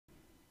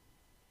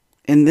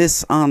In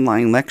this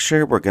online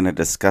lecture, we're going to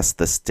discuss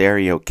the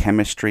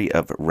stereochemistry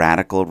of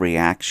radical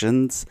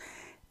reactions,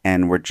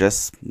 and we're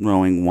just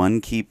throwing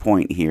one key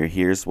point here.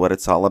 Here's what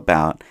it's all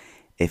about.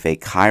 If a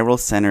chiral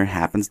center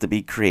happens to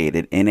be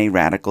created in a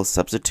radical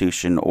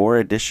substitution or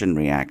addition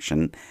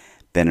reaction,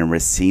 then a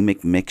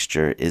racemic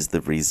mixture is the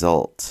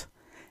result.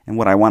 And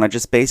what I want to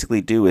just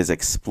basically do is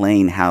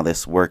explain how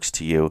this works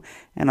to you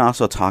and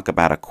also talk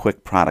about a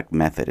quick product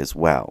method as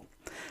well.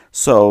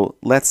 So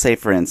let's say,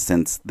 for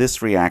instance,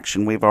 this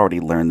reaction we've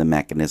already learned the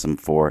mechanism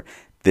for.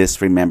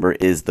 This, remember,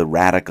 is the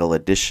radical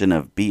addition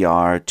of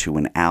Br to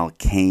an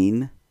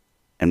alkane.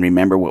 And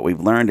remember what we've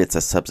learned, it's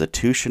a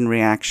substitution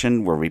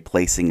reaction. We're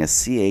replacing a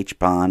CH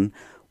bond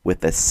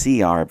with a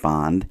Cr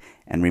bond.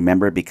 And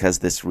remember, because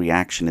this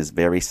reaction is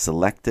very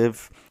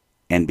selective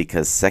and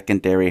because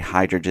secondary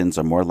hydrogens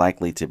are more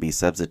likely to be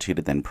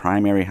substituted than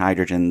primary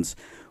hydrogens,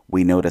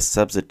 we know to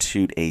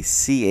substitute a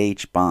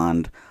CH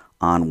bond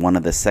on one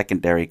of the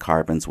secondary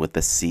carbons with the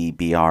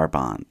Cbr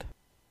bond.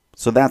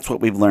 So that's what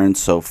we've learned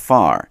so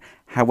far.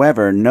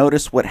 However,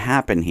 notice what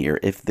happened here.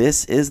 If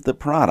this is the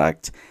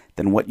product,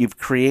 then what you've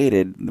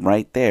created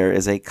right there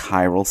is a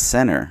chiral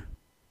center.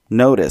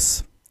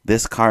 Notice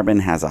this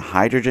carbon has a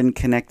hydrogen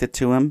connected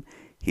to him.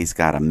 He's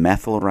got a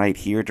methyl right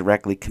here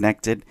directly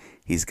connected.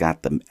 He's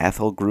got the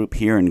ethyl group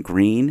here in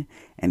green,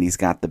 and he's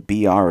got the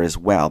Br as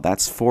well.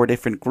 That's 4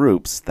 different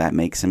groups that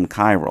makes him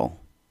chiral.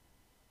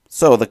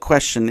 So the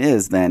question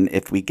is then,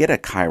 if we get a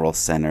chiral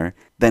center,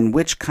 then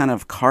which kind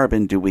of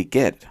carbon do we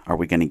get? Are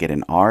we going to get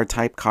an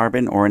R-type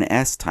carbon or an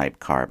S-type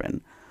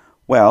carbon?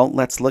 Well,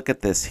 let's look at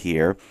this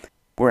here.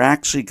 We're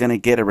actually going to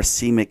get a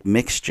racemic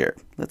mixture.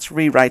 Let's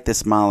rewrite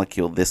this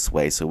molecule this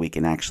way so we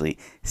can actually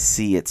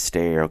see its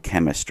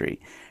stereochemistry.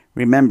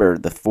 Remember,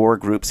 the 4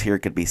 groups here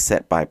could be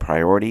set by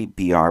priority.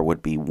 Br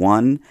would be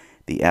 1,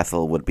 the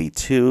ethyl would be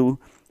 2,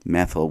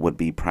 methyl would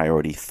be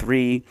priority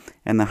 3,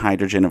 and the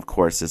hydrogen, of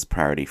course, is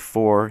priority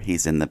 4.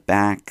 He's in the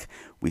back.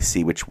 We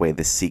see which way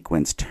the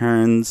sequence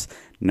turns.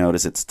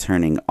 Notice it's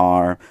turning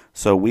R,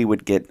 so we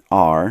would get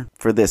R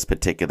for this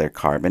particular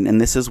carbon,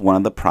 and this is one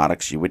of the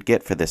products you would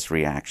get for this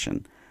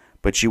reaction.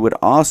 But you would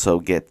also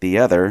get the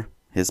other,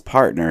 his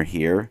partner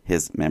here,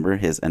 remember,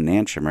 his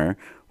enantiomer,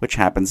 which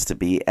happens to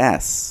be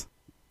S.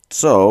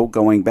 So,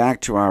 going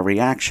back to our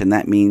reaction,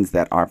 that means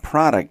that our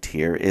product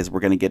here is we're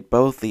going to get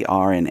both the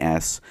R and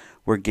S.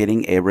 We're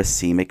getting a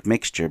racemic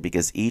mixture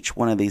because each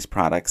one of these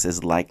products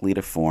is likely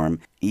to form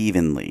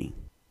evenly.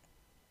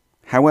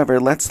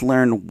 However, let's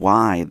learn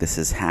why this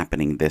is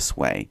happening this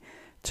way.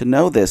 To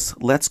know this,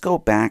 let's go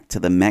back to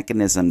the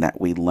mechanism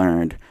that we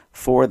learned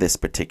for this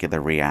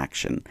particular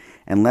reaction,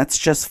 and let's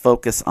just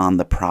focus on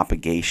the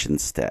propagation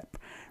step.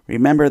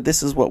 Remember,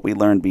 this is what we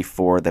learned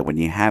before, that when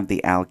you have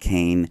the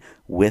alkane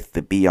with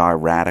the Br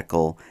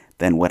radical,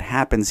 then what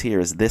happens here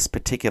is this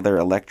particular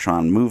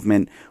electron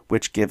movement,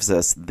 which gives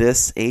us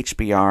this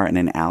HBr and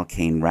an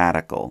alkane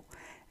radical.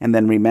 And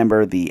then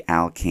remember, the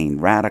alkane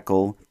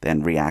radical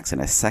then reacts in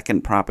a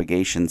second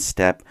propagation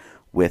step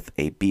with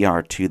a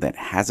Br2 that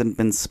hasn't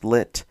been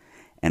split.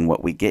 And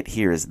what we get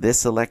here is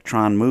this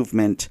electron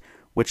movement,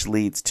 which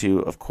leads to,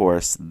 of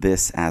course,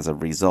 this as a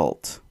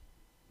result.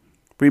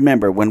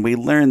 Remember, when we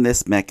learned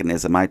this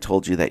mechanism, I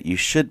told you that you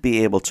should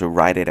be able to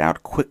write it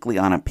out quickly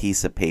on a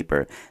piece of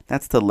paper.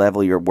 That's the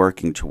level you're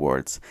working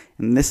towards.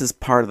 And this is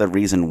part of the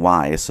reason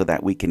why, is so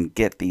that we can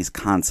get these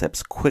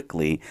concepts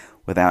quickly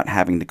without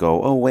having to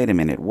go, oh, wait a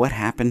minute, what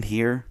happened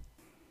here?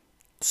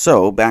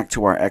 So, back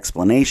to our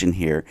explanation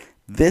here.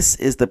 This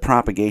is the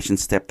propagation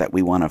step that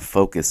we want to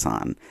focus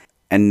on.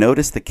 And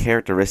notice the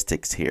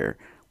characteristics here.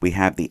 We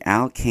have the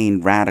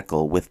alkane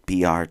radical with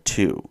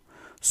Br2.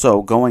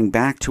 So going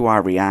back to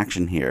our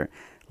reaction here,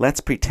 let's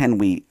pretend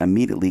we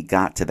immediately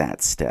got to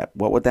that step.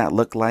 What would that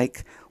look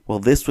like? Well,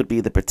 this would be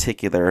the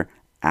particular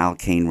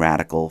alkane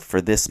radical for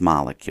this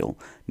molecule.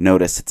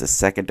 Notice it's a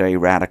secondary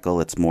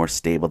radical. It's more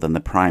stable than the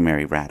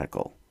primary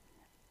radical.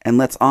 And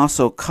let's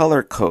also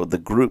color code the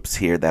groups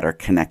here that are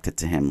connected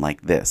to him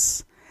like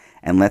this.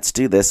 And let's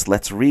do this.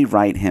 Let's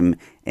rewrite him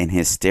in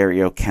his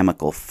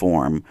stereochemical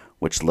form,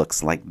 which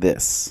looks like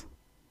this.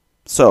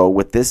 So,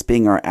 with this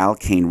being our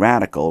alkane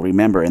radical,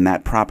 remember in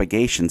that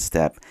propagation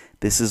step,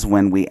 this is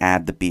when we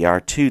add the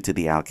Br2 to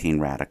the alkane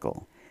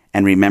radical.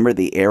 And remember,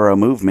 the arrow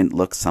movement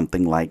looks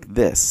something like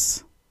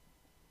this.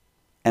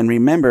 And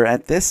remember,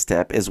 at this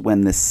step is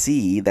when the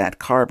C, that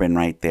carbon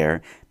right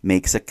there,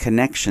 makes a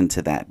connection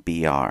to that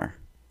Br.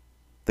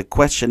 The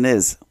question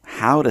is,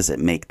 how does it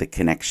make the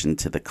connection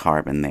to the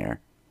carbon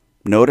there?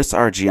 Notice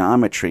our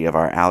geometry of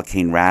our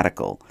alkane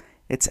radical.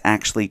 It's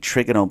actually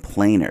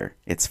trigonoplanar.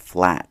 It's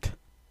flat.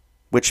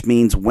 Which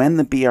means when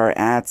the Br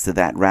adds to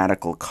that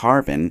radical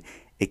carbon,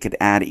 it could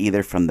add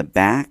either from the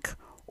back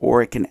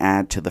or it can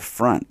add to the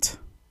front.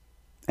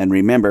 And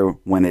remember,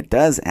 when it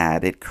does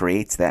add, it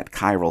creates that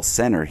chiral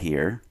center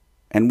here.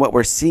 And what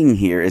we're seeing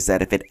here is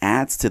that if it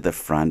adds to the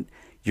front,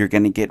 you're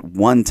going to get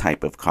one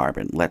type of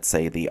carbon, let's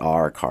say the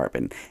R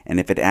carbon. And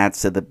if it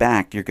adds to the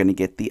back, you're going to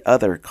get the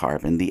other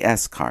carbon, the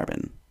S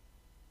carbon.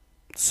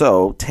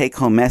 So,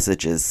 take-home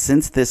message is,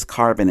 since this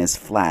carbon is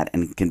flat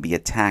and can be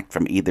attacked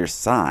from either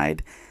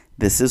side,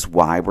 this is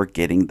why we're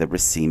getting the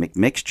racemic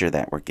mixture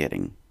that we're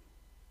getting.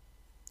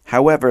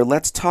 However,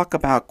 let's talk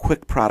about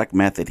quick product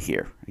method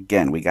here.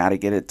 Again, we got to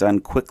get it done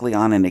quickly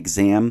on an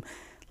exam.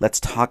 Let's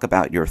talk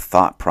about your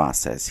thought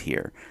process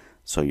here.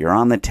 So you're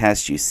on the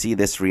test, you see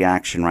this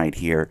reaction right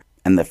here,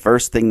 and the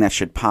first thing that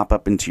should pop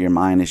up into your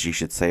mind is you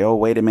should say, oh,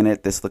 wait a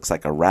minute, this looks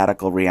like a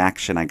radical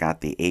reaction. I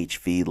got the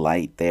HV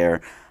light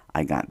there.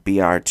 I got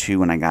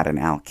Br2 and I got an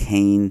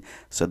alkane.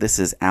 So this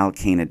is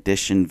alkane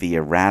addition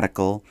via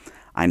radical.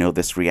 I know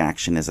this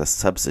reaction is a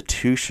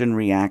substitution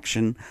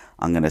reaction.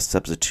 I'm going to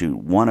substitute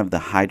one of the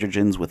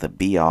hydrogens with a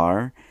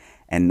Br,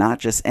 and not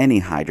just any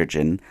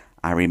hydrogen.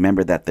 I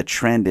remember that the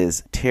trend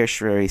is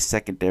tertiary,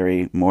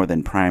 secondary, more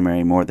than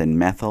primary, more than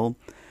methyl.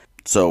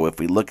 So if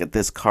we look at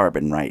this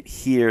carbon right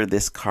here,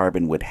 this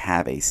carbon would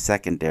have a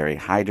secondary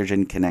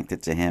hydrogen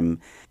connected to him.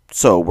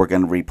 So we're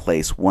going to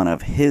replace one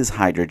of his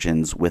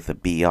hydrogens with a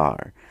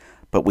Br.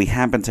 But we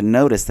happen to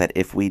notice that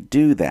if we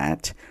do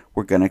that,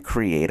 we're going to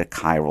create a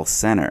chiral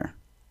center.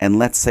 And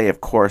let's say,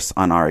 of course,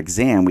 on our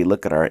exam, we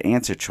look at our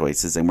answer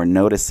choices and we're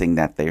noticing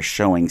that they're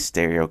showing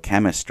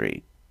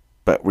stereochemistry.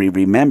 But we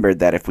remembered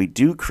that if we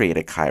do create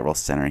a chiral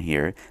center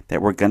here,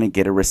 that we're going to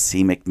get a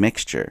racemic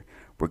mixture.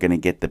 We're going to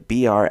get the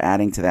Br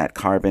adding to that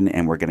carbon,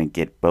 and we're going to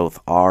get both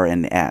R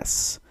and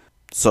S.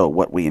 So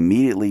what we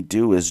immediately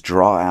do is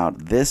draw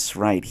out this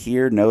right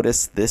here.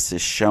 Notice this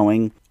is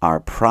showing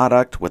our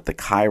product with the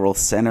chiral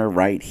center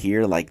right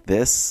here like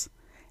this,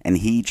 and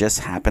he just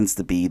happens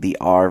to be the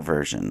R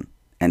version.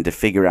 And to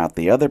figure out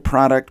the other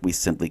product, we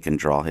simply can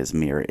draw his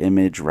mirror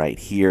image right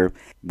here,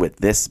 with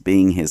this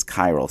being his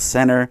chiral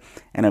center,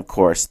 and of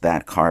course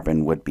that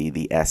carbon would be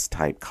the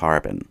S-type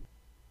carbon.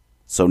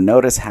 So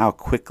notice how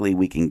quickly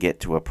we can get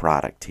to a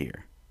product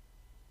here.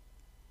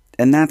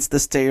 And that's the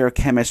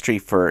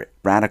stereochemistry for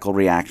radical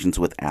reactions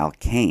with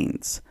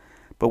alkanes.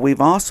 But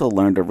we've also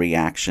learned a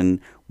reaction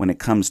when it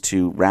comes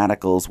to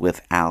radicals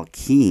with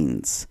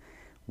alkenes.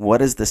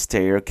 What is the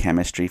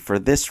stereochemistry for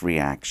this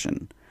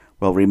reaction?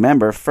 Well,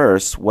 remember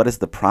first, what is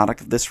the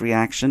product of this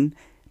reaction?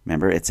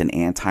 Remember, it's an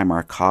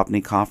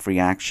anti-Markovnikov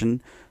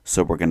reaction,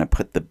 so we're going to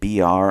put the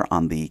Br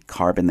on the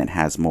carbon that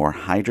has more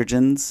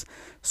hydrogens,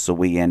 so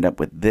we end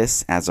up with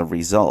this as a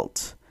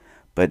result.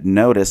 But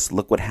notice,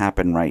 look what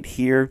happened right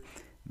here.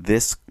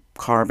 This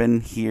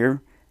carbon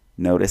here,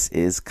 notice,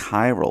 is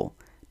chiral.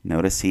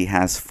 Notice he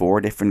has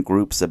 4 different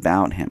groups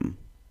about him.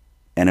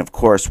 And of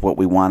course, what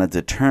we want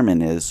to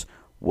determine is,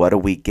 what do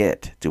we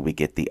get? Do we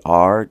get the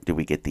R? Do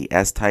we get the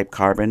S-type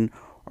carbon?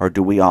 Or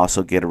do we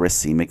also get a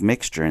racemic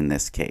mixture in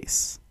this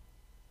case?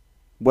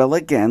 Well,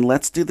 again,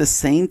 let's do the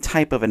same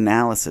type of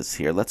analysis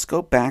here. Let's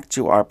go back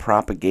to our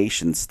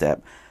propagation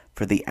step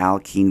for the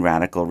alkene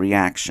radical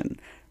reaction.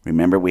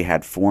 Remember, we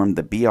had formed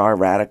the Br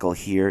radical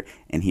here,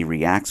 and he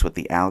reacts with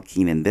the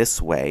alkene in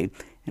this way,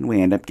 and we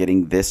end up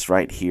getting this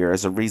right here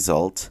as a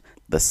result,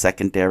 the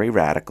secondary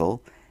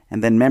radical.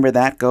 And then remember,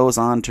 that goes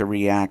on to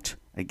react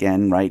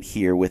again right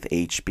here with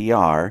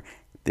HBr.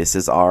 This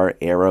is our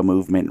arrow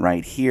movement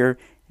right here,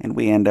 and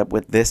we end up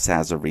with this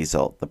as a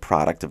result, the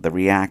product of the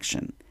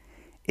reaction.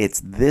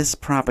 It's this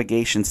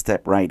propagation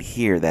step right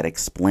here that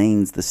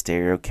explains the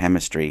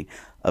stereochemistry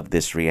of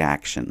this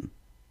reaction.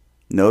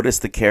 Notice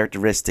the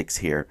characteristics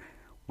here.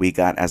 We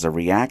got, as a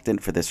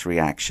reactant for this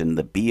reaction,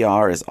 the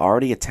Br is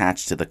already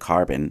attached to the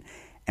carbon,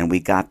 and we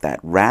got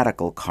that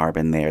radical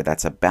carbon there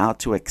that's about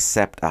to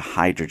accept a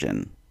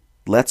hydrogen.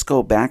 Let's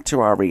go back to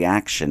our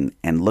reaction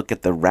and look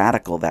at the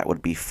radical that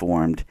would be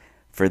formed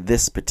for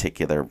this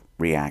particular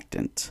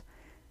reactant.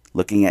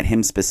 Looking at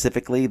him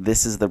specifically,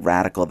 this is the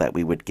radical that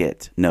we would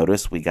get.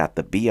 Notice we got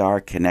the Br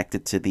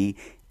connected to the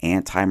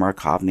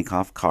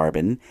anti-Markovnikov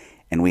carbon,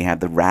 and we have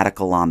the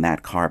radical on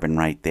that carbon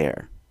right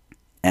there.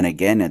 And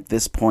again, at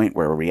this point,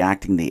 we're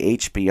reacting the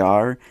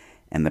HBr,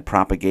 and the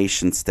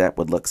propagation step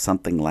would look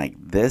something like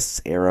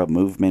this. Arrow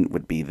movement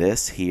would be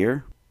this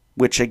here,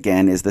 which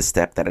again is the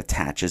step that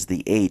attaches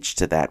the H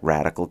to that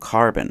radical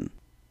carbon.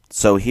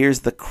 So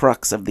here's the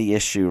crux of the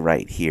issue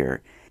right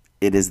here.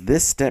 It is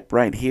this step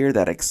right here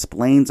that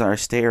explains our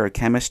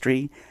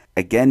stereochemistry.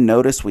 Again,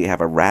 notice we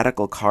have a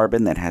radical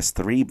carbon that has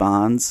 3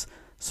 bonds,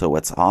 so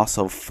it's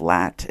also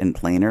flat and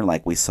planar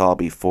like we saw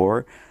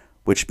before,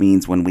 which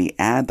means when we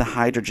add the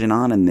hydrogen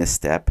on in this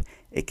step,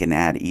 it can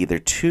add either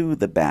to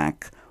the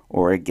back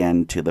or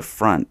again to the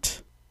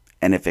front.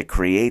 And if it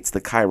creates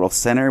the chiral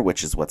center,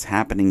 which is what's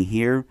happening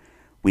here,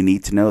 we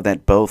need to know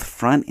that both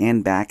front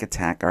and back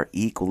attack are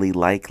equally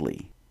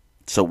likely.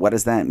 So what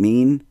does that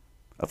mean?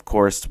 Of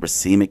course,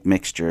 racemic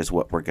mixture is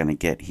what we're going to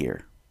get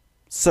here.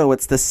 So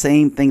it's the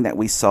same thing that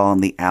we saw in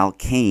the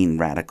alkane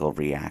radical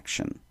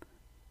reaction.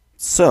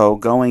 So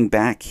going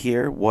back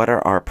here, what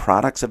are our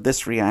products of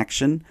this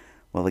reaction?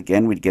 Well,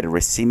 again, we'd get a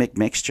racemic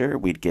mixture.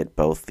 We'd get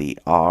both the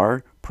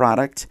R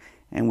product,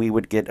 and we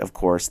would get, of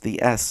course,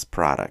 the S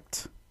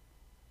product,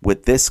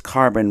 with this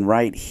carbon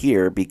right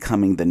here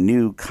becoming the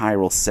new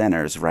chiral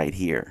centers right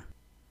here.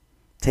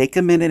 Take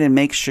a minute and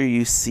make sure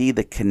you see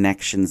the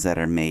connections that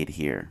are made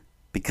here.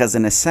 Because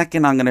in a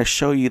second I'm going to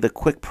show you the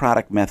quick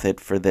product method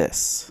for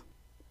this.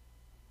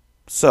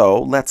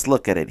 So let's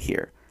look at it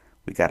here.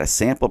 We got a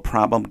sample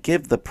problem.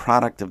 Give the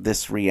product of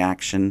this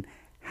reaction.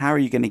 How are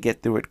you going to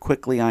get through it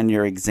quickly on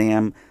your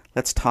exam?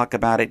 Let's talk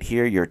about it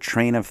here. Your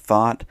train of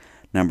thought.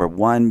 Number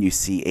one, you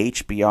see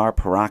HBr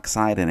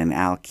peroxide and an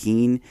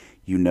alkene.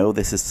 You know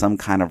this is some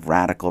kind of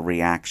radical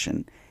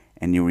reaction.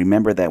 And you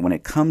remember that when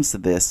it comes to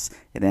this,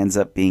 it ends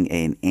up being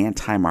an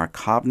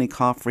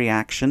anti-Markovnikov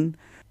reaction,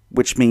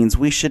 which means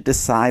we should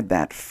decide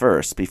that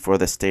first before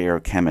the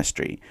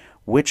stereochemistry.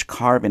 Which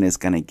carbon is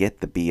going to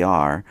get the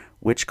Br,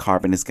 which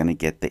carbon is going to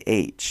get the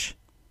H.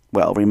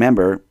 Well,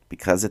 remember,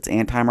 because it's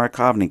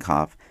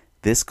anti-Markovnikov,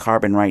 this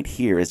carbon right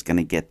here is going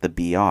to get the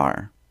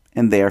Br,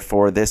 and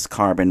therefore this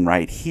carbon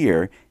right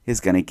here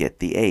is going to get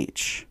the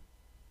H.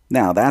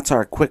 Now, that's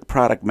our quick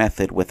product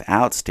method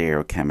without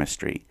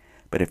stereochemistry.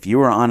 But if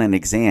you are on an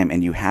exam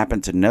and you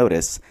happen to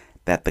notice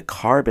that the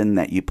carbon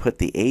that you put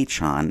the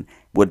H on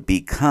would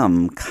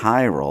become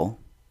chiral,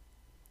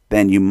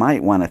 then you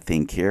might want to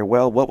think here,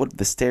 well, what would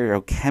the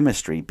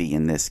stereochemistry be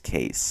in this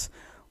case?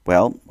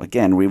 Well,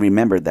 again, we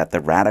remember that the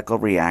radical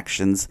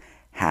reactions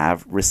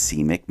have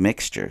racemic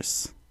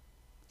mixtures.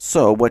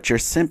 So what you're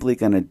simply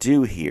going to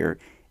do here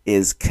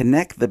is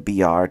connect the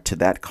Br to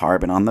that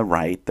carbon on the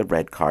right, the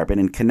red carbon,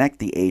 and connect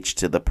the H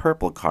to the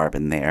purple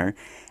carbon there,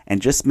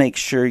 and just make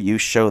sure you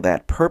show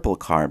that purple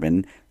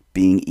carbon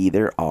being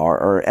either R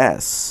or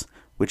S,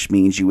 which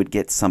means you would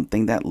get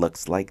something that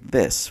looks like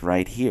this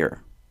right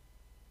here.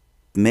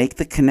 Make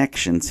the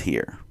connections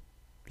here.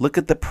 Look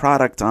at the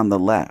product on the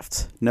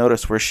left.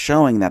 Notice we're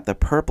showing that the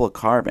purple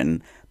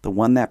carbon, the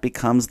one that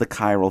becomes the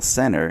chiral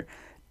center,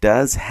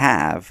 does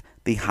have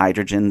the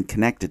hydrogen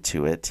connected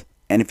to it.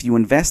 And if you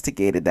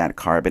investigated that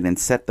carbon and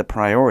set the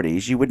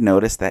priorities, you would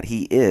notice that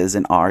he is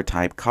an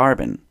R-type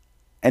carbon.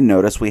 And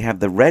notice we have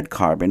the red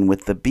carbon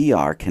with the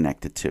Br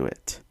connected to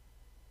it.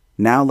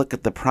 Now look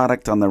at the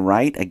product on the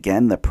right.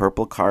 Again, the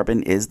purple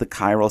carbon is the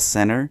chiral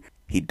center.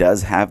 He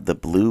does have the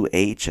blue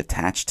H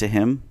attached to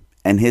him,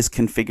 and his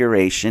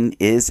configuration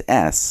is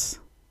S.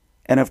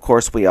 And of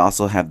course, we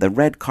also have the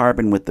red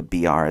carbon with the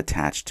Br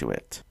attached to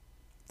it.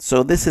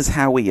 So this is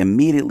how we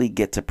immediately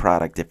get to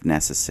product if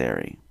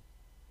necessary.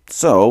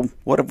 So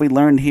what have we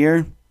learned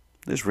here?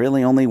 There's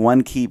really only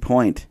one key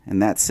point,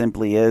 and that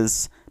simply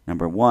is,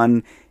 number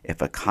one,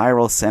 if a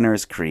chiral center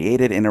is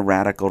created in a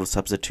radical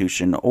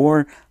substitution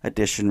or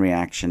addition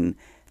reaction,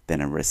 then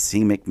a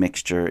racemic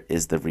mixture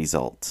is the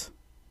result.